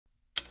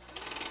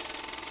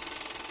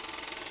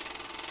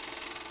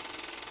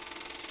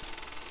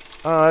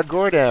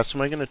Gord asks,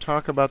 am I going to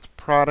talk about the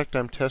product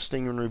I'm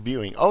testing and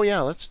reviewing? Oh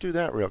yeah, let's do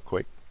that real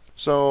quick.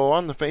 So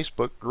on the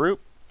Facebook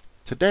group,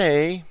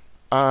 today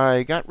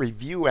I got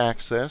review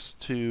access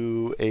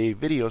to a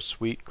video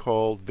suite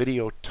called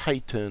Video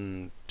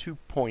Titan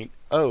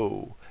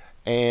 2.0.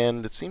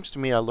 And it seems to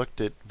me I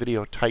looked at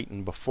Video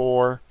Titan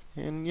before,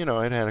 and you know,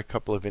 it had a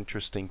couple of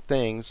interesting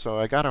things. So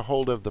I got a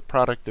hold of the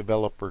product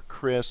developer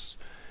Chris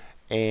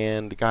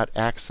and got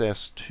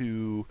access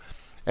to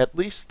at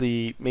least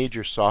the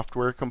major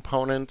software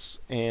components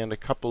and a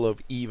couple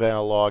of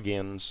eval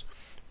logins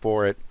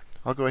for it.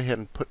 I'll go ahead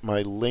and put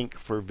my link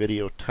for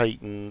Video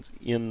Titans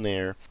in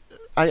there.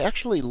 I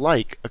actually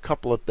like a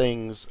couple of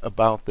things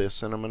about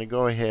this, and I'm going to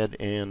go ahead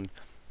and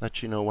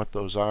let you know what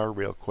those are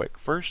real quick.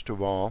 First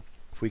of all,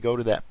 if we go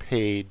to that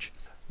page,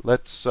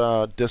 let's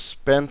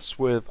dispense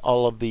with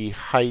all of the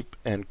hype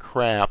and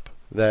crap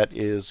that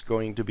is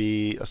going to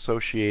be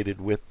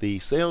associated with the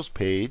sales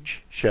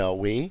page, shall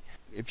we?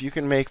 If you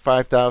can make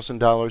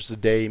 $5,000 a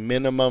day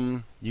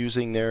minimum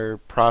using their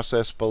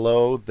process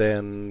below,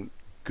 then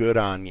good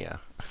on ya.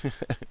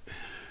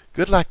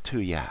 Good luck to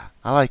ya.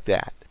 I like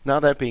that. Now,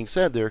 that being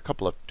said, there are a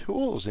couple of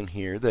tools in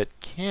here that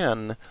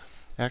can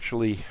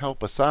actually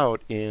help us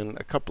out in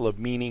a couple of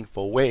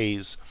meaningful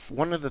ways.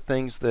 One of the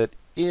things that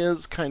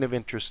is kind of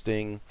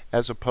interesting,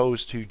 as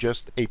opposed to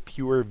just a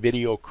pure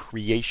video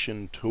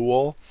creation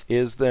tool,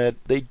 is that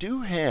they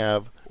do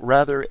have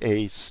rather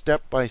a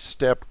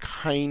step-by-step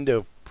kind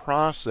of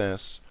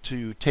process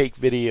to take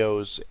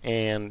videos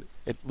and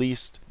at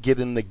least get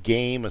in the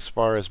game as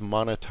far as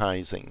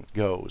monetizing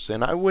goes.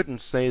 And I wouldn't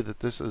say that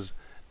this is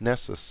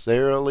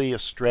necessarily a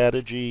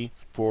strategy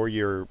for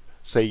your,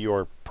 say,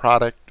 your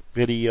product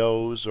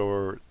videos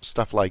or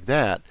stuff like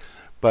that,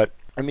 but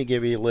let me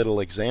give you a little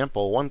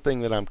example. One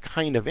thing that I'm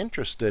kind of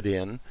interested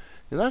in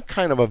is I'm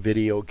kind of a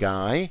video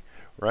guy,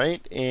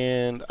 right?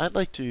 And I'd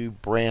like to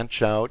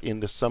branch out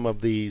into some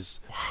of these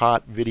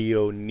hot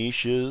video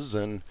niches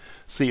and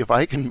see if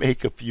I can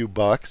make a few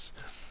bucks.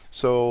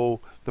 So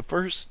the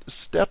first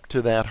step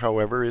to that,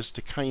 however, is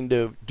to kind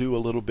of do a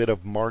little bit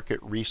of market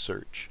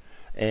research.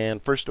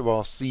 And first of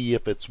all, see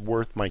if it's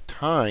worth my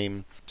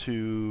time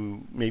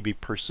to maybe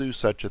pursue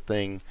such a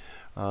thing.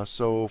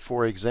 So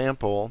for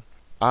example,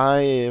 I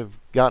have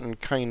gotten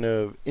kind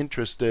of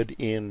interested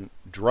in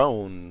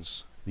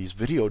drones. These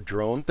video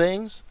drone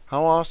things.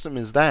 How awesome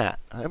is that?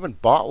 I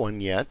haven't bought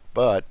one yet,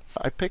 but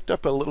I picked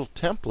up a little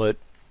template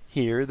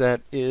here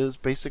that is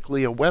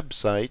basically a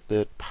website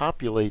that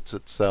populates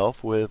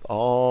itself with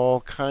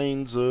all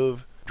kinds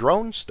of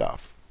drone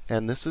stuff.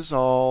 And this is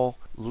all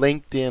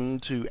linked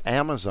into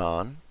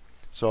Amazon.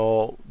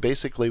 So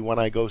basically when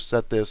I go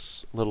set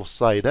this little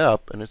site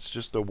up, and it's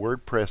just a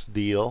WordPress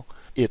deal,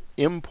 it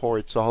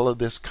imports all of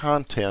this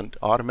content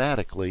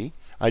automatically.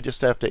 I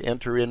just have to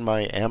enter in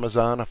my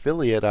Amazon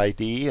affiliate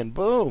ID and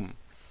boom!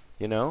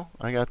 You know,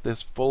 I got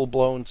this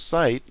full-blown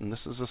site, and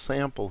this is a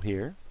sample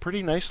here.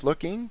 Pretty nice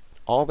looking,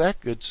 all that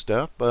good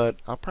stuff, but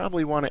I'll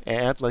probably want to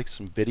add like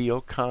some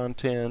video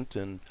content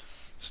and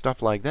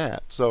stuff like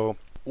that. So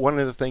one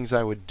of the things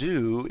I would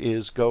do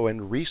is go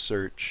and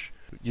research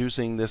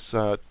using this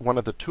one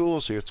of the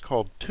tools here. It's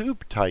called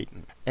Tube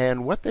Titan.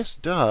 And what this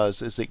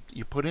does is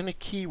you put in a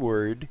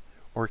keyword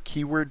or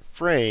keyword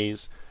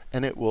phrase,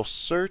 and it will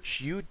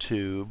search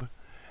YouTube,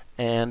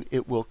 and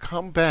it will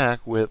come back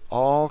with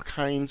all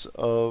kinds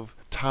of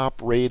top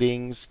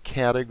ratings,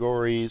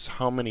 categories,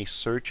 how many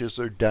searches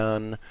are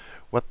done,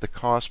 what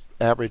the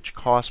average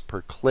cost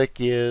per click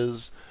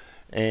is.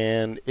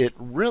 And it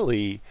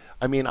really,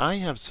 I mean, I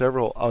have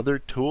several other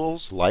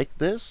tools like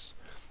this,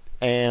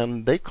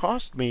 and they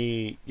cost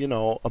me, you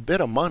know, a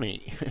bit of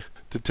money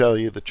to tell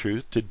you the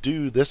truth, to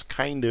do this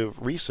kind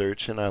of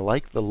research. And I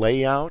like the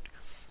layout.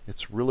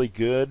 It's really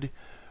good.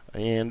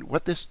 And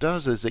what this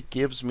does is it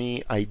gives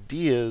me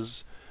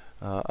ideas.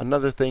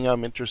 Another thing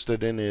I'm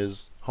interested in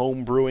is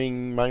home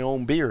brewing my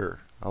own beer.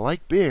 I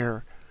like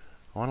beer.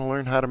 I want to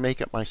learn how to make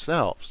it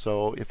myself.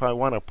 So if I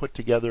want to put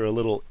together a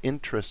little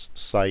interest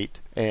site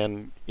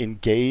and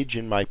engage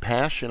in my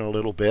passion a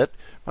little bit,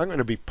 I'm going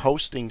to be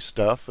posting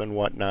stuff and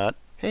whatnot.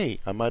 Hey,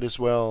 I might as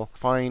well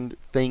find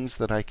things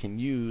that I can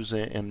use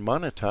and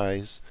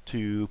monetize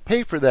to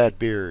pay for that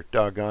beer,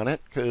 doggone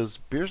it, because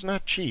beer's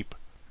not cheap,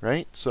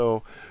 right?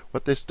 So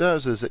what this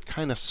does is it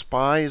kind of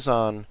spies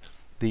on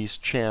these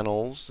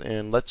channels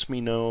and lets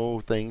me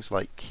know things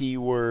like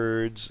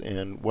keywords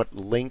and what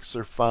links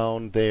are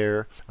found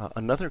there.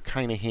 Another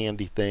kind of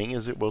handy thing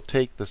is it will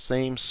take the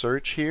same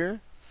search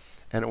here,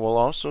 and it will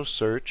also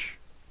search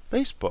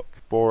Facebook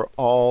for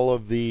all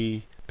of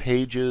the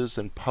pages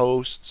and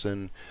posts.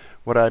 And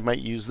what I might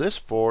use this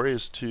for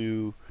is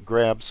to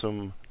grab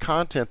some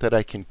content that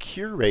I can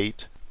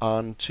curate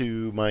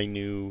onto my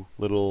new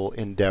little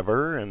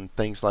endeavor and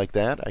things like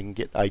that. I can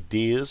get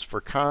ideas for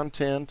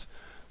content.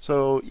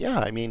 So yeah,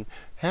 I mean,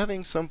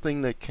 having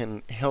something that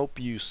can help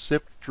you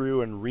sift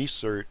through and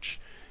research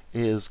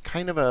is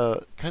kind of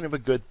a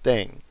good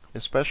thing,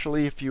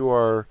 especially if you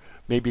are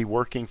maybe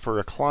working for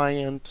a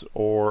client,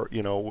 or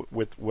you know,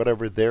 with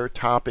whatever their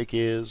topic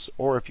is,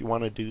 or if you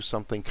want to do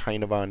something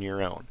kind of on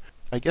your own.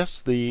 I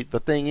guess the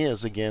thing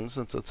is, again,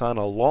 since it's on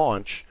a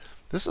launch,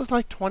 this is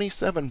like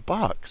 27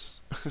 bucks.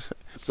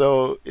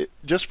 So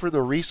just for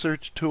the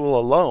research tool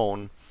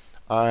alone,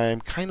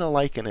 I'm kind of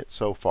liking it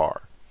so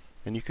far.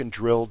 And you can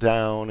drill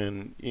down,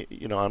 and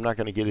I'm not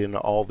going to get into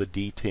all the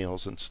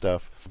details and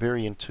stuff.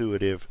 Very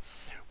intuitive.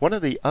 One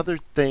of the other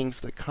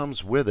things that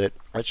comes with it,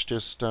 let's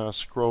just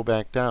scroll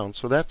back down.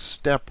 So that's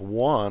step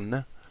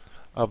 1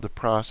 of the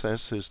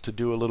process, is to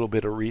do a little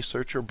bit of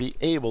research, or be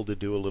able to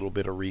do a little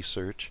bit of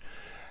research.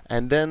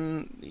 And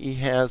then he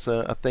has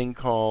a thing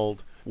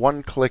called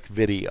one-click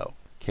video.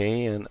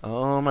 Okay, and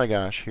oh my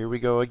gosh, here we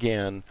go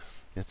again.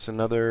 It's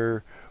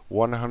another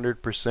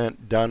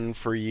 100% done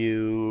for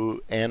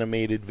you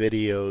animated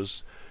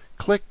videos.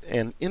 Click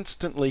and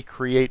instantly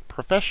create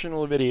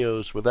professional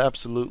videos with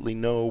absolutely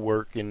no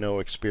work and no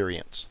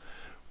experience.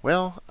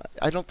 Well,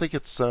 I don't think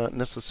it's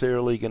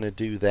necessarily going to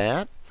do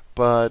that,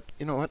 but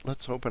you know what,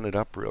 let's open it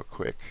up real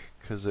quick,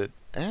 because it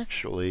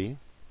actually,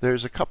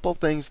 there's a couple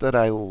things that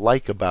I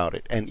like about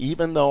it. And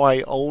even though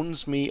I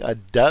owns me a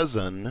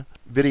dozen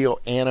video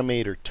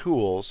animator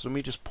tools, let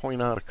me just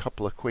point out a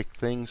couple of quick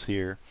things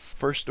here.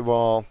 First of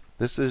all,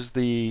 this is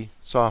the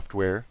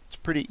software. It's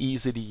pretty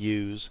easy to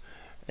use.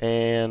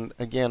 And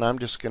again, I'm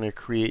just going to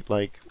create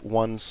like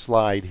one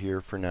slide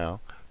here for now.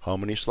 How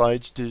many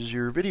slides does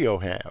your video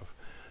have?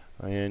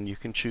 And you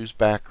can choose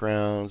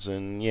backgrounds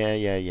and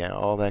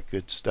all that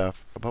good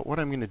stuff. But what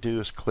I'm going to do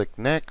is click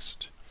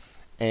next.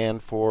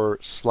 And for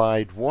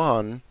slide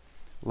 1,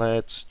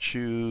 let's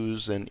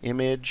choose an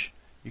image.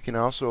 You can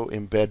also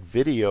embed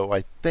video,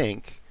 I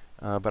think,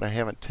 but I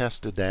haven't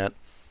tested that.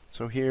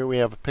 So here we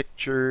have a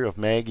picture of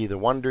Maggie the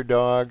Wonder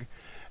Dog,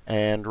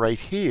 and right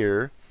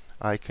here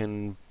I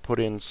can put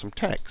in some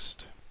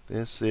text.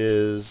 This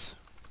is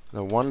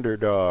the Wonder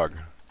Dog.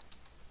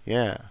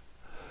 Yeah.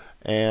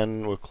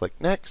 And we'll click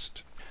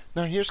next.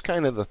 Now here's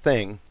kind of the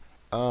thing.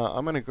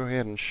 I'm going to go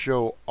ahead and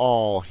show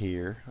all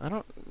here. I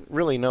don't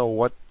really know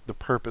what the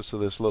purpose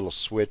of this little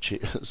switch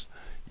is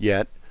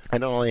yet. I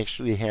don't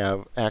actually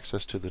have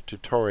access to the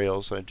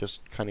tutorials. I just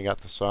kind of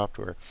got the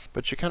software.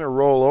 But you kind of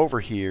roll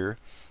over here,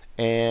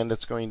 and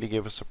it's going to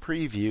give us a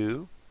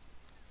preview.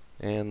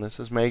 And this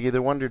is Maggie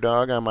the Wonder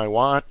Dog on my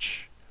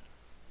watch.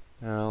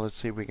 Let's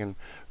see if we can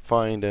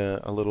find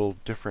a little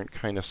different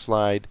kind of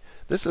slide.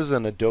 This is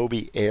an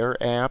Adobe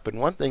Air app, and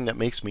one thing that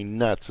makes me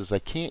nuts is I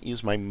can't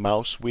use my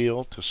mouse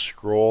wheel to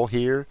scroll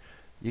here.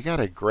 You got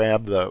to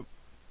grab the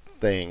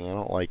thing. I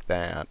don't like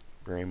that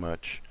very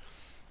much.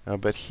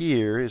 But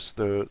here is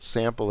the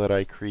sample that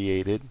I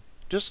created.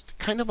 Just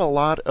kind of a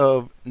lot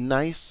of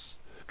nice,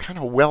 kind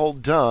of well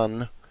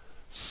done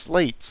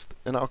slates,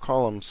 and I'll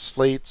call them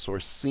slates or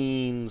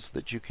scenes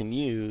that you can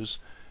use,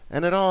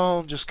 and it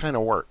all just kind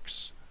of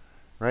works,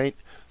 right?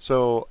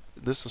 So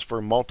this is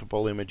for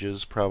multiple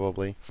images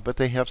probably, but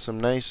they have some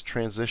nice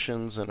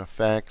transitions and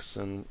effects,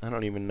 and I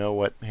don't even know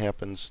what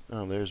happens.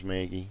 Oh, there's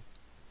Maggie.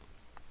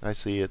 I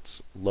see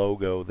its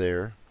logo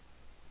there.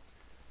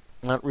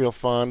 Not real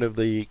fond of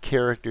the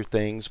character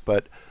things,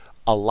 but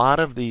a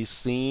lot of these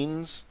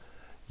scenes,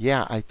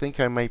 yeah, I think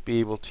I might be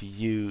able to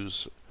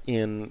use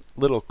in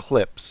little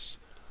clips,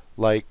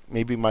 like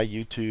maybe my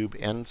YouTube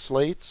end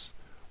slates,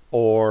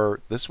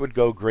 or this would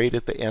go great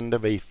at the end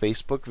of a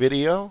Facebook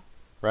video,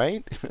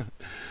 right?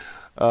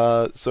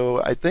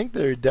 So I think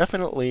there are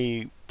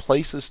definitely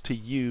places to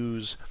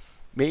use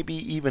maybe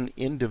even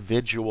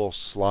individual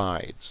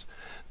slides.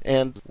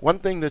 And one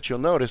thing that you'll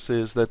notice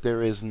is that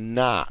there is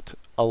not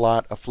a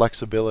lot of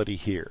flexibility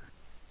here.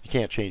 You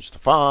can't change the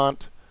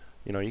font,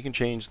 you can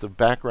change the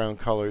background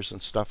colors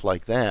and stuff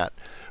like that.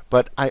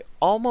 But I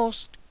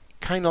almost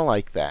kind of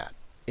like that,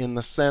 in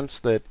the sense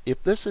that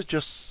if this is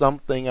just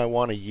something I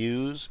want to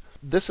use,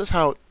 this is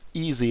how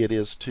easy it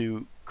is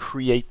to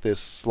create this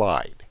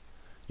slide.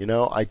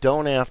 I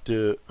don't have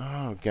to,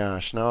 oh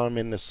gosh, now I'm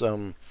into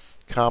some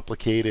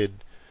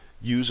complicated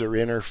user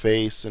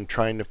interface and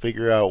trying to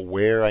figure out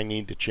where I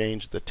need to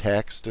change the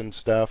text and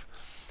stuff.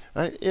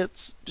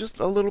 It's just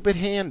a little bit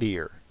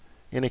handier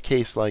in a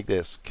case like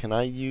this. Can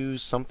I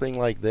use something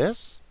like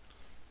this?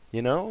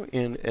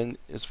 In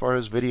as far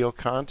as video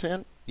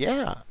content?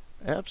 Yeah,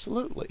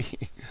 absolutely.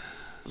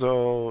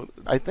 So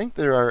I think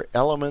there are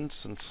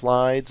elements and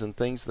slides and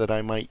things that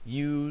I might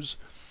use.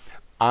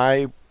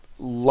 I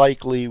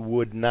likely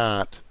would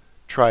not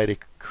try to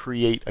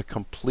create a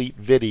complete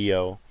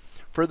video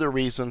for the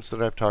reasons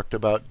that I've talked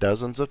about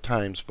dozens of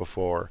times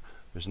before.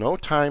 There's no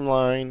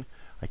timeline.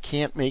 I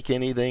can't make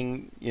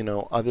anything,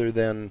 other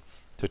than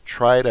to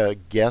try to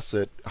guess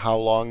at how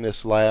long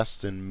this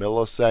lasts in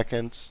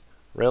milliseconds.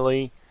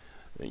 Really?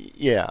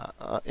 Yeah.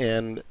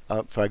 And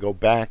if I go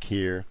back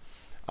here,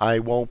 I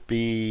won't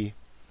be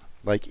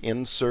like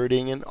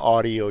inserting an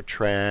audio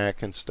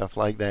track and stuff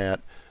like that,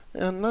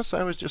 unless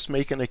I was just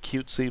making a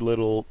cutesy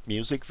little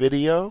music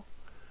video.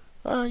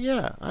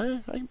 Yeah,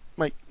 I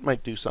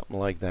might do something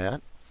like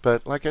that.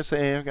 But like I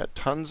say, I've got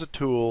tons of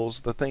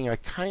tools. The thing I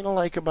kind of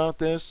like about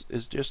this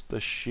is just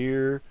the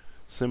sheer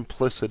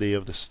simplicity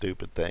of the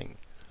stupid thing.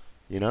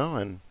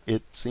 and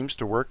it seems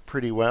to work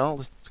pretty well.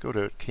 Let's go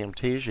to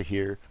Camtasia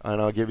here,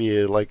 and I'll give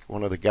you like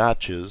one of the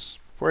gotchas.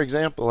 For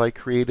example, I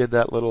created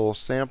that little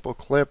sample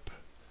clip,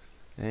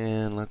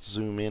 and let's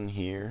zoom in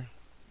here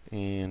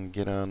and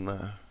get on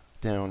the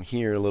down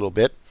here a little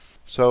bit.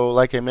 So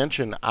like I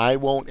mentioned, I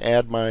won't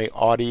add my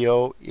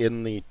audio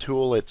in the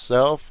tool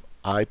itself.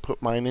 I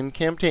put mine in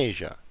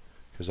Camtasia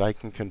because I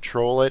can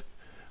control it.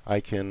 I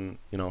can,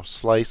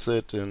 slice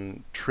it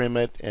and trim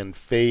it and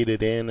fade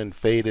it in and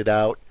fade it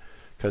out,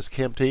 because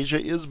Camtasia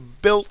is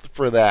built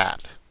for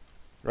that,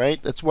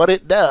 right? That's what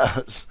it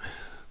does.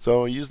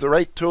 So use the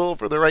right tool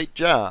for the right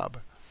job.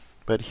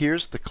 But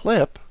here's the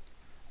clip,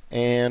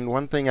 and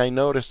one thing I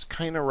noticed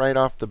kind of right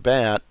off the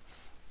bat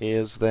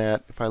is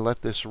that if I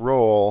let this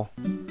roll,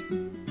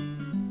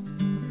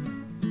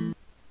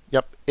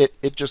 yep,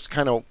 it just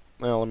kind of,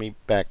 well, let me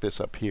back this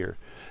up here.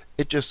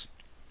 It just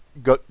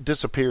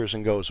disappears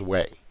and goes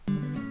away.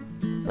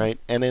 Right?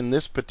 And in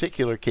this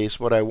particular case,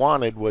 what I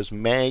wanted was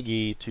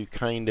Maggie to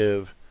kind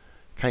of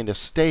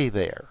stay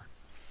there.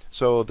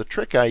 So the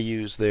trick I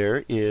use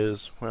there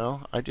is,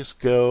 well, I just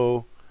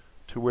go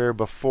to where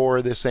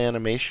before this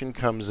animation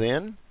comes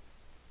in.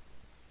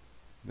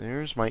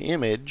 There's my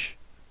image.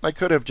 I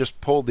could have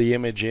just pulled the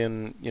image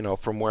in,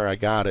 from where I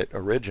got it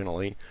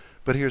originally,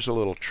 but here's a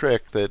little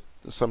trick that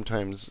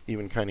sometimes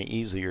even kind of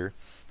easier.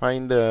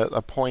 Find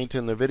a point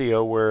in the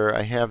video where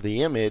I have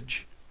the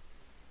image.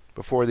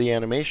 Before the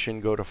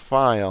animation, go to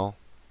File,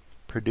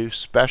 Produce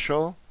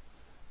Special,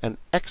 and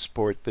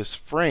export this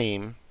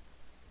frame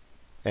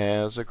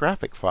as a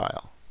graphic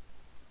file.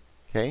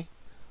 Okay?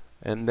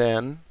 And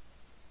then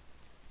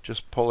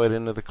just pull it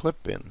into the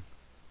clip bin.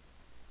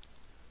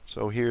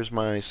 So here's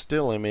my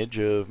still image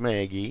of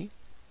Maggie.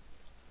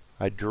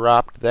 I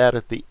dropped that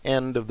at the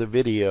end of the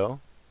video,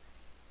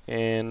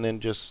 and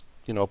then just,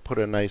 put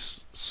a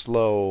nice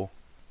slow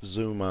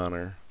zoom on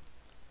her.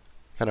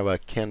 Kind of a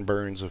Ken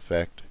Burns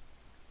effect.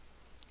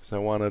 So I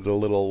wanted a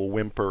little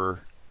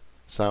whimper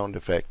sound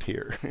effect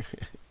here.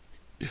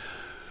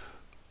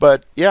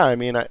 But yeah,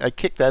 I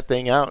kicked that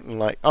thing out, and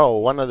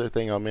one other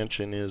thing I'll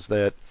mention is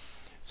that,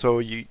 so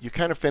you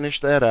kind of finish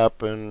that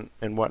up and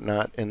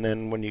whatnot, and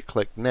then when you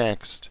click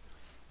next,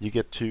 you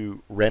get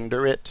to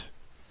render it,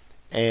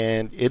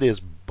 and it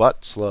is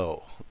butt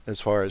slow as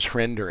far as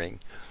rendering,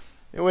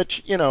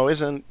 which,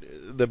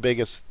 isn't the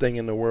biggest thing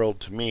in the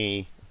world to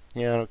me.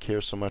 Yeah, I don't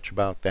care so much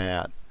about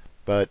that.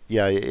 But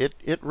yeah,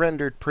 it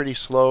rendered pretty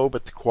slow,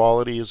 but the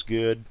quality is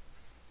good.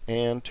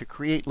 And to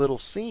create little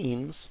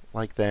scenes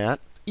like that,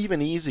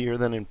 even easier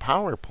than in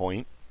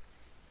PowerPoint,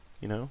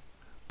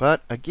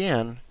 But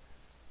again,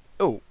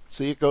 oh,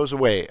 see, it goes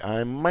away.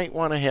 I might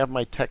want to have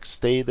my text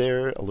stay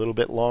there a little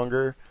bit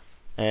longer,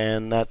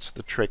 and that's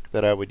the trick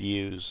that I would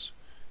use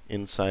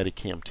inside of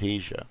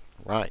Camtasia.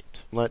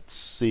 Right, let's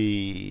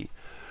see.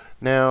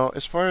 Now,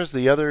 as far as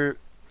the other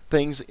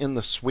things in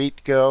the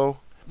suite go,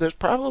 there's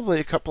probably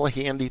a couple of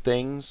handy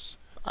things.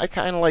 I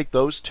kind of like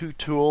those two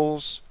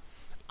tools.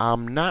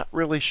 I'm not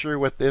really sure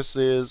what this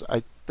is.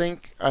 I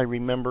think I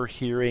remember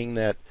hearing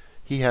that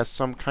he has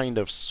some kind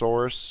of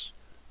source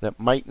that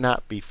might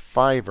not be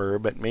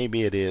Fiverr, but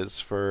maybe it is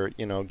for,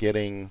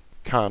 getting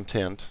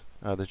content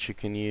that you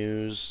can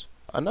use.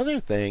 Another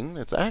thing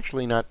that's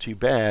actually not too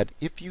bad,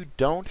 if you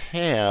don't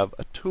have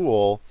a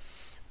tool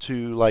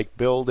to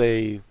build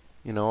a,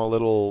 a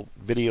little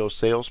video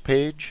sales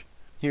page,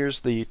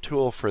 here's the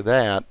tool for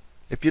that.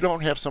 If you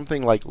don't have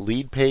something like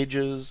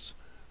LeadPages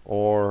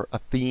or a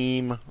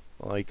theme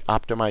like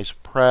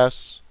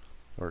OptimizePress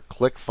or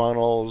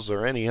ClickFunnels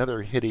or any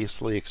other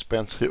hideously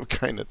expensive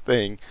kind of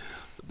thing,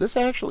 this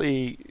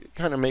actually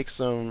kind of makes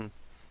some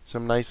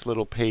nice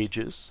little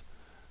pages.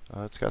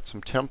 It's got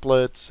some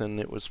templates, and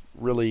it was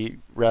really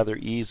rather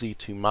easy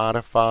to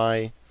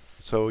modify.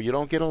 So you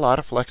don't get a lot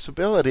of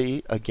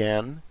flexibility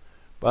again,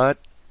 but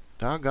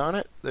doggone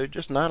it, there's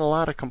just not a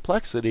lot of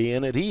complexity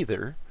in it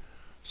either.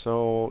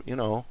 So,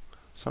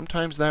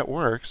 sometimes that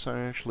works. I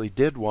actually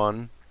did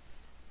one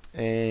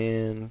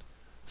and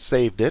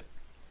saved it.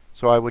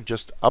 So I would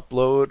just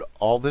upload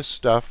all this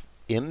stuff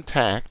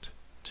intact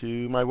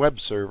to my web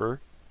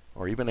server,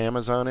 or even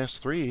Amazon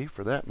S3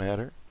 for that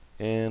matter.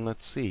 And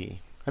let's see.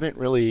 I didn't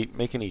really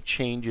make any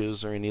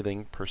changes or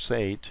anything per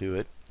se to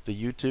it. The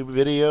YouTube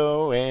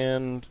video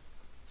and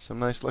some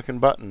nice looking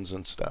buttons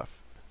and stuff.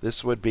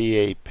 This would be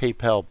a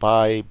PayPal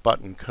buy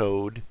button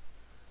code.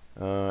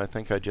 I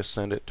think I just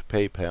sent it to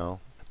PayPal.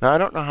 Now I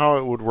don't know how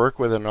it would work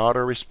with an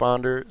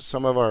autoresponder.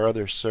 Some of our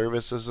other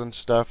services and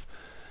stuff,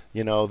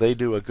 they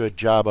do a good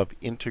job of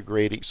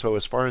integrating. So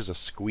as far as a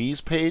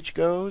squeeze page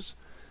goes,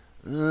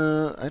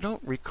 I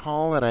don't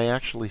recall that I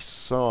actually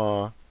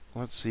saw.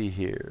 Let's see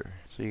here.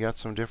 So you got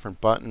some different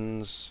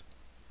buttons.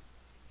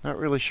 Not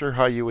really sure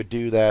how you would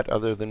do that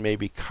other than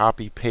maybe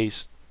copy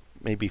paste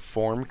maybe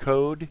form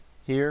code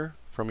here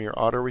from your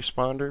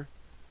autoresponder.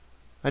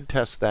 I'd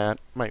test that.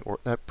 Might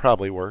work. That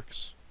probably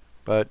works.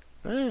 But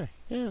yeah,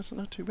 it's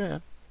not too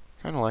bad.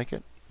 Kind of like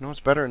it. It's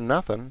better than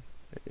nothing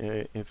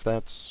if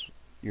that's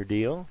your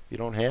deal. If you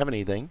don't have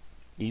anything,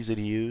 easy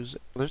to use.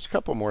 There's a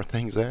couple more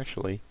things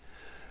actually.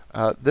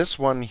 This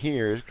one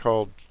here is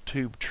called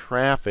Tube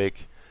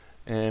Traffic,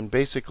 and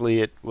basically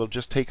it will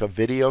just take a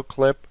video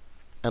clip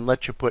and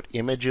let you put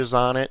images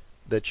on it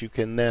that you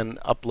can then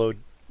upload.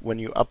 When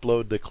you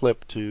upload the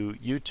clip to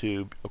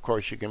YouTube, of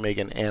course you can make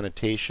an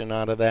annotation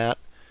out of that.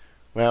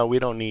 Well, we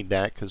don't need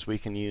that because we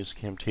can use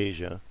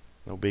Camtasia.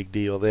 No big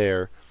deal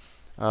there.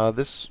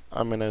 This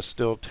I'm going to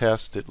still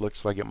test. It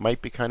looks like it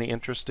might be kind of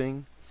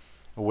interesting.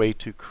 A way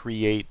to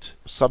create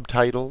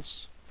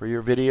subtitles for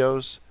your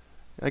videos.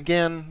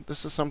 Again,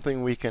 this is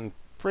something we can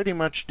pretty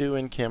much do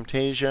in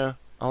Camtasia.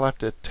 I'll have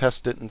to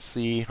test it and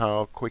see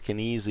how quick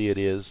and easy it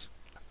is.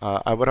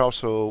 I would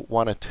also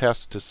want to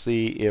test to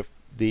see if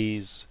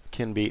these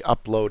can be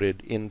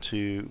uploaded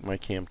into my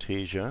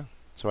Camtasia.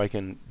 So I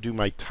can do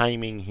my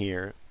timing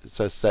here. It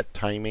says set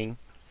timing.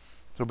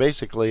 So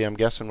basically, I'm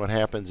guessing what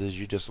happens is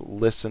you just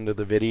listen to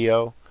the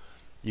video,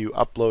 you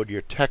upload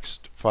your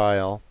text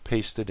file,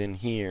 paste it in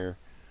here,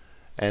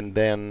 and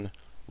then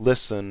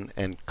listen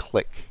and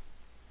click,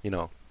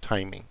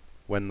 timing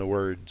when the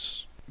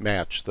words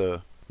match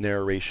the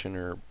narration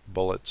or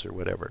bullets or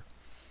whatever.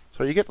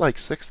 So you get like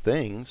 6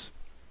 things.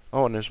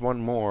 Oh, and there's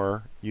one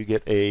more. You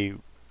get a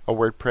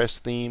WordPress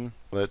theme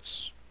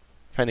that's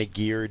kind of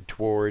geared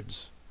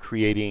towards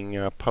creating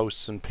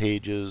posts and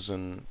pages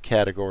and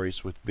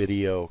categories with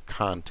video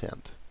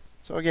content.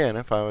 So again,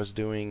 if I was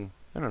doing,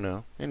 I don't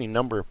know, any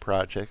number of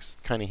projects,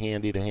 it's kind of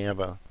handy to have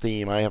a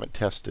theme. I haven't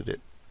tested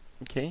it.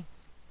 Okay,